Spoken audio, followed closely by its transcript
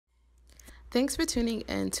Thanks for tuning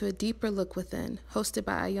in to A Deeper Look Within, hosted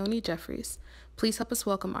by Ione Jeffries. Please help us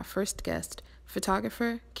welcome our first guest,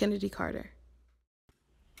 photographer Kennedi Carter.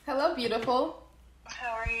 Hello, beautiful.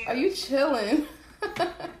 How are you? Are you chilling?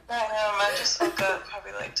 I just woke up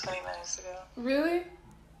probably like 20 minutes ago. Really?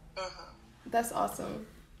 Mm-hmm. That's awesome.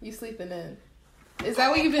 You sleeping in. Is that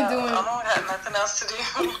what you've been doing? I don't have nothing else to do.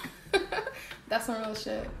 That's some real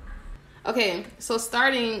shit. Okay, so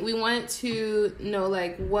starting, we want to know,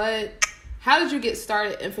 how did you get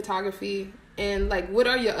started in photography? And, what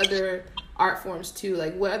are your other art forms, too?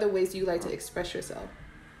 What other ways do you like to express yourself?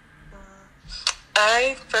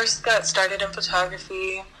 I first got started in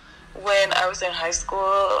photography when I was in high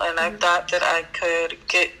school, and I thought that I could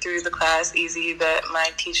get through the class easy, but my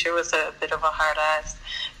teacher was a bit of a hard ass,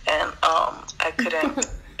 and I couldn't.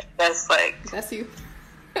 That's you.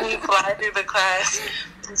 We fly through the class.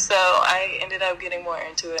 So I ended up getting more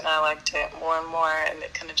into it, and I liked it more and more, and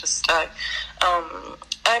it kind of just stuck. I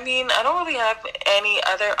don't really have any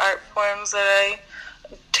other art forms that I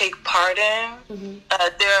take part in. Mm-hmm.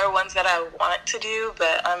 There are ones that I want to do,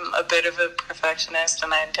 but I'm a bit of a perfectionist,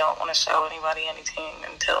 and I don't want to show anybody anything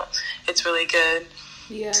until it's really good.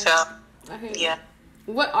 Yeah. So, I hear yeah.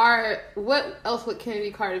 That. What else would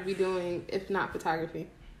Kennedi Carter be doing if not photography?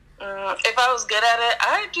 If I was good at it,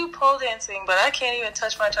 I do pole dancing, but I can't even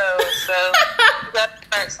touch my toes, so you got to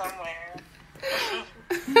start somewhere.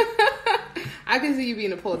 I can see you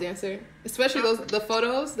being a pole dancer, especially the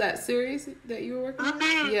photos, that series that you were working on.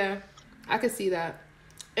 Mm-hmm. Yeah, I could see that.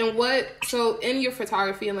 And so in your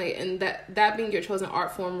photography and that being your chosen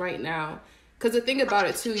art form right now, because the thing about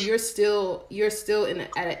it too, you're still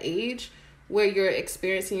at an age where you're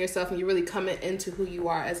experiencing yourself and you're really coming into who you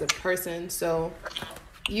are as a person. So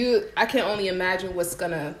I can only imagine what's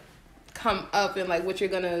gonna come up and what you're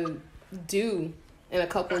gonna do in a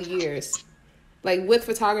couple of years, with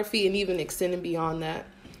photography and even extending beyond that.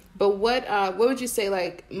 But what would you say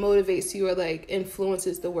motivates you or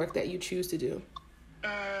influences the work that you choose to do?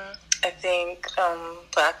 I think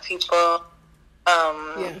Black people,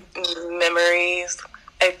 memories.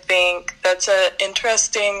 I think that's an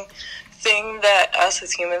interesting thing that us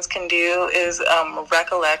as humans can do is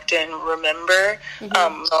recollect and remember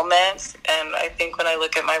moments. And I think when I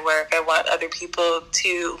look at my work, I want other people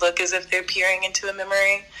to look as if they're peering into a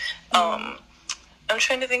memory. I'm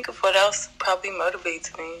trying to think of what else probably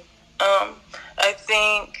motivates me. I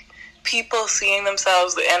think people seeing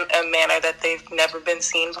themselves in a manner that they've never been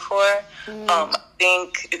seen before. I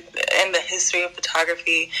think in the history of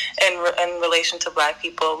photography and in relation to Black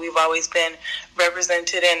people, we've always been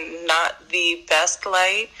represented in not the best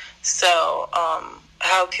light. So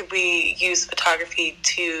how could we use photography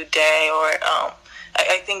today or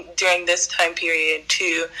I think during this time period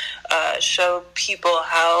to show people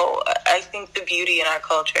how I think the beauty in our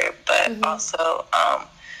culture, but also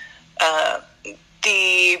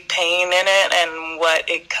the pain in it and what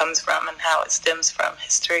it comes from and how it stems from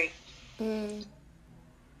history.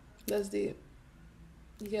 That's deep.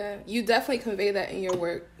 Yeah, you definitely convey that in your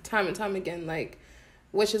work time and time again,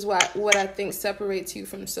 which is what I think separates you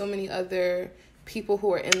from so many other people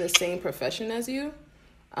who are in the same profession as you,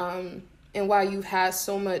 and why you've had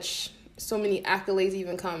so many accolades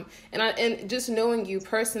even come. And just knowing you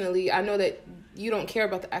personally, I know that you don't care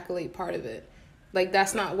about the accolade part of it.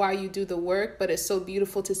 That's not why you do the work, but it's so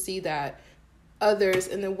beautiful to see that others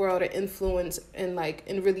in the world are influenced and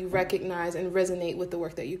really recognize and resonate with the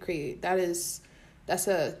work that you create. That's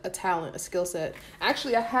a talent, a skill set.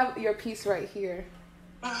 Actually, I have your piece right here.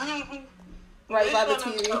 Right by the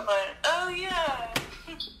TV. Oh, yeah.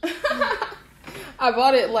 I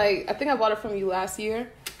bought it, I think I bought it from you last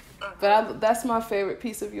year. But that's my favorite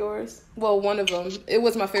piece of yours. Well, one of them. It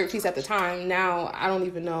was my favorite piece at the time. Now, I don't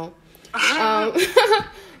even know.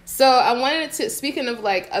 So I wanted to, speaking of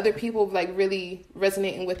other people really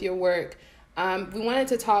resonating with your work, we wanted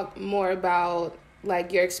to talk more about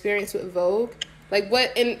your experience with Vogue,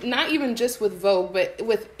 and not even just with Vogue, but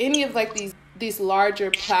with any of these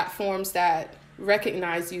larger platforms that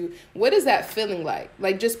recognize you. What is that feeling like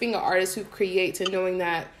just being an artist who creates and knowing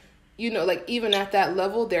that even at that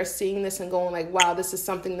level they're seeing this and going wow, this is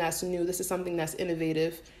something that's new, this is something that's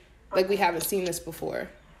innovative, we haven't seen this before.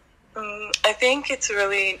 I think it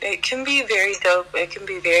can be very dope. It can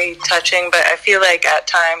be very touching, but I feel at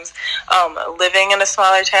times, living in a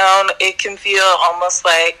smaller town, it can feel almost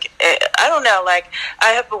I don't know, I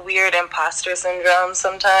have a weird imposter syndrome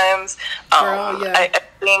sometimes. Girl, yeah. I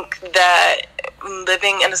think that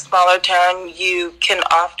living in a smaller town, you can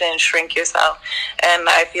often shrink yourself. And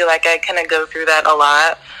I feel I kind of go through that a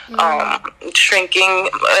lot. Shrinking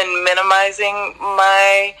and minimizing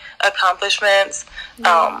my accomplishments.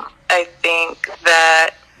 I think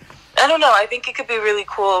that, I don't know, I think it could be really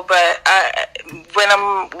cool, but when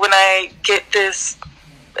I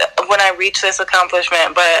reach this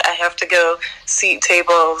accomplishment, but I have to go seat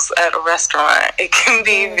tables at a restaurant, it can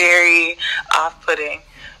be very off-putting.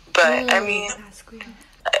 But I mean,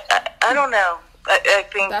 I don't know. I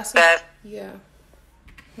think that's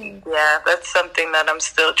something that I'm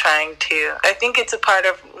still trying to. I think it's a part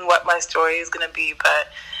of what my story is going to be, but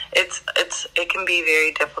it can be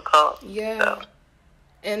very difficult. Yeah. So.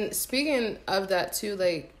 And speaking of that too,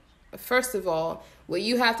 like, first of all, what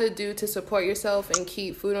you have to do to support yourself and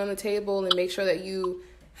keep food on the table and make sure that you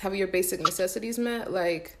have your basic necessities met,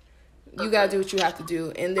 like, you got to do what you have to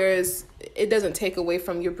do. And it doesn't take away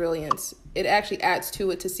from your brilliance. It actually adds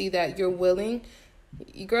to it to see that you're willing.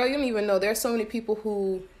 Girl, you don't even know. There's so many people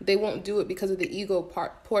who they won't do it because of the ego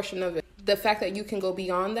portion of it. The fact that you can go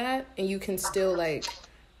beyond that and you can still, like,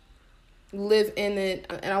 live in it.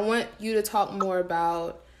 And I want you to talk more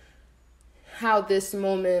about how this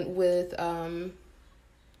moment with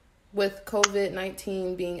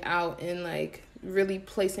COVID-19 being out and, like, really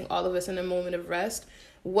placing all of us in a moment of rest,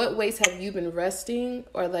 what ways have you been resting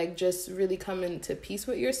or, like, just really coming to peace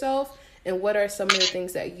with yourself? And what are some of the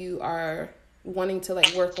things that you are wanting to,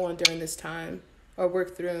 like, work on during this time or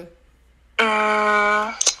work through?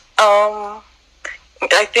 I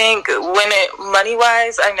think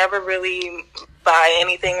money-wise, I never really buy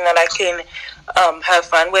anything that I can have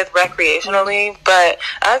fun with recreationally, but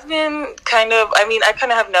I've been I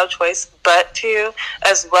kind of have no choice but to,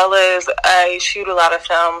 as well as I shoot a lot of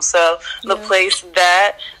films, so the place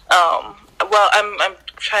that, I'm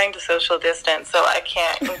trying to social distance, so I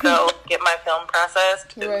can't go get my film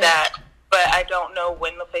processed, but I don't know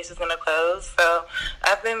when the place is going to close. So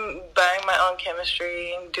I've been buying my own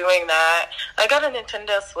chemistry and doing that. I got a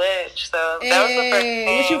Nintendo Switch, so that was the first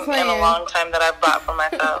thing in a long time that I've bought for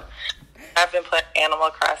myself. I've been playing Animal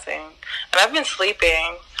Crossing, and I've been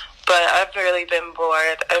sleeping, but I've really been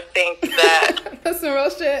bored. I think that... That's some real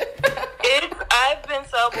shit. I've been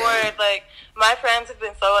so bored. Like, my friends have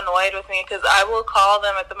been so annoyed with me because I will call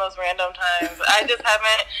them at the most random times. I just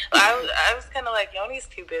haven't... I was kind of like, Yoni's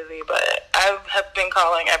too busy, but I have been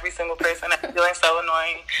calling every single person. I'm feeling so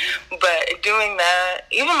annoying. But doing that,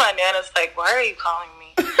 even my Nana's like, why are you calling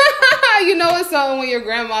me? You know it's something when your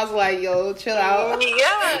grandma's like, yo, chill out.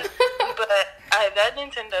 Yeah. But that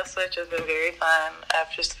Nintendo Switch has been very fun.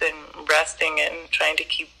 I've just been resting and trying to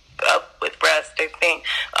keep up with rest. I think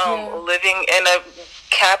living in a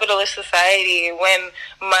capitalist society when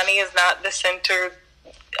money is not the center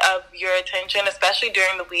of your attention, especially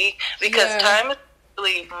during the week, because time is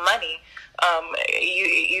really money.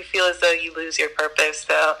 You feel as though you lose your purpose.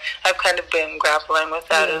 So I've kind of been grappling with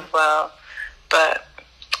that as well. But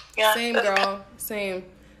yeah, same, girl, same.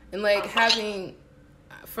 And, like, having,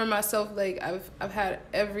 for myself, like, I've had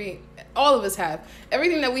all of us have,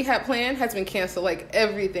 everything that we had planned has been canceled, like,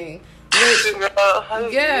 everything.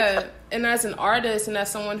 And as an artist and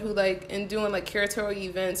as someone who, like, in doing, like, curatorial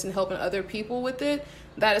events and helping other people with it,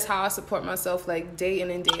 that is how I support myself, like, day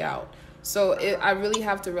in and day out. So I really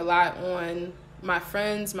have to rely on my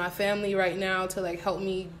friends, my family right now to, like, help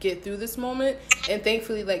me get through this moment. And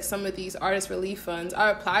thankfully, like, some of these artist relief funds, I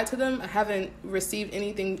applied to them. I haven't received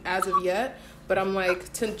anything as of yet, but I'm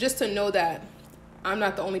like, to know that I'm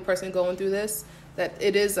not the only person going through this, that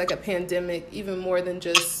it is like a pandemic, even more than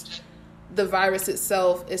just the virus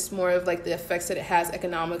itself. It's more of, like, the effects that it has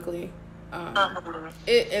economically.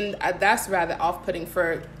 That's rather off-putting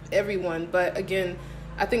for everyone. But again,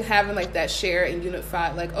 I think having, like, that share and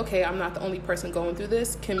unified, like, okay, I'm not the only person going through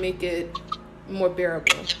this, can make it more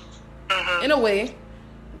bearable in a way.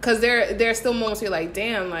 Because there are still moments where you're like,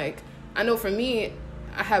 damn, like, I know for me,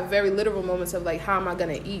 I have very literal moments of, like, how am I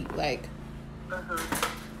going to eat? Like,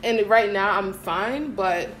 and right now I'm fine,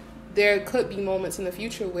 but there could be moments in the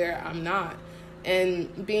future where I'm not.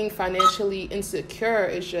 And being financially insecure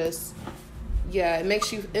is just, it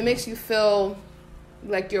makes you feel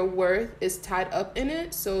like your worth is tied up in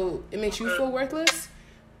it, so it makes you feel worthless.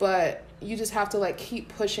 But you just have to, like, keep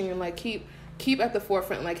pushing and, like, keep at the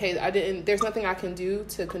forefront, like, hey, there's nothing I can do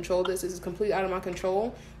to control this. This is completely out of my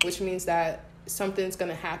control, which means that something's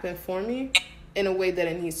gonna happen for me in a way that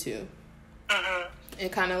it needs to,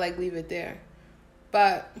 and kind of, like, leave it there.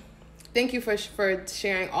 But thank you for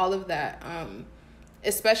sharing all of that,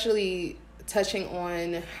 especially touching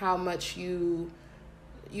on how much you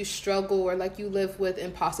struggle or, like, you live with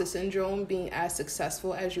imposter syndrome, being as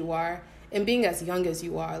successful as you are and being as young as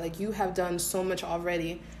you are. Like, you have done so much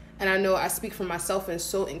already. And I know I speak for myself and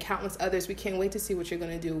countless others. We can't wait to see what you're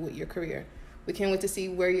going to do with your career. We can't wait to see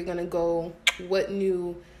where you're going to go, what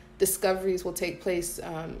new discoveries will take place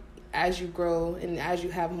as you grow and as you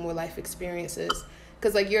have more life experiences.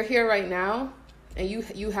 Because, like, you're here right now, and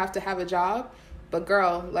you have to have a job. But,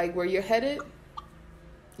 girl, like, where you're headed,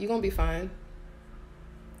 you're going to be fine.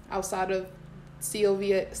 Outside of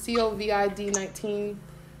COVID-19,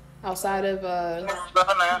 outside of...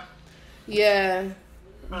 yeah.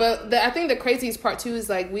 But I think the craziest part, too, is,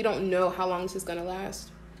 like, we don't know how long this is going to last.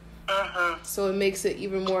 So it makes it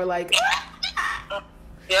even more, like...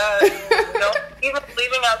 Yeah, even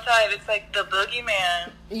leaving outside, it's like the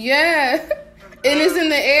boogeyman. Yeah, it is in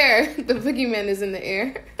the air. The boogeyman is in the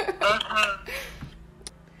air.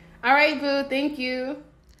 All right, boo, thank you.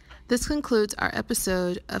 This concludes our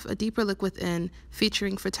episode of A Deeper Look Within,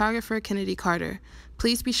 featuring photographer Kennedi Carter.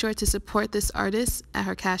 Please be sure to support this artist at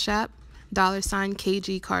her Cash App,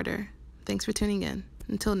 $kgcarterr. Thanks for tuning in.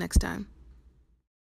 Until next time.